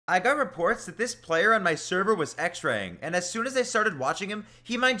I got reports that this player on my server was x-raying, and as soon as I started watching him,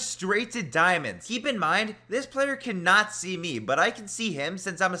 he mined straight to diamonds. Keep in mind, this player cannot see me, but I can see him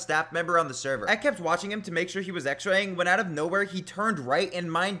since I'm a staff member on the server. I kept watching him to make sure he was x-raying when out of nowhere he turned right and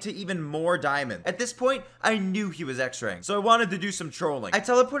mined to even more diamonds. At this point, I knew he was x-raying, so I wanted to do some trolling. I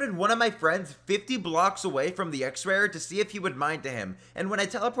teleported one of my friends 50 blocks away from the xrayer to see if he would mine to him, and when I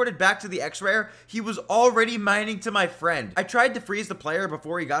teleported back to the xrayer, he was already mining to my friend. I tried to freeze the player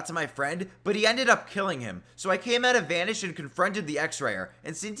before he got to my friend, but he ended up killing him. So I came out of Vanish and confronted the xrayer,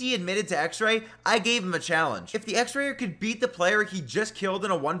 and since he admitted to x-ray, I gave him a challenge. If the xrayer could beat the player he just killed in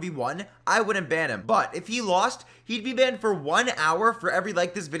a 1v1, I wouldn't ban him. But if he lost, he'd be banned for 1 hour for every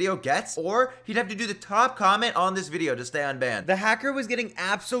like this video gets, or he'd have to do the top comment on this video to stay unbanned. The hacker was getting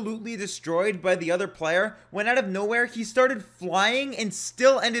absolutely destroyed by the other player when out of nowhere he started flying and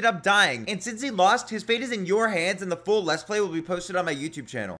still ended up dying. And since he lost, his fate is in your hands and the full Let's Play will be posted on my YouTube channel.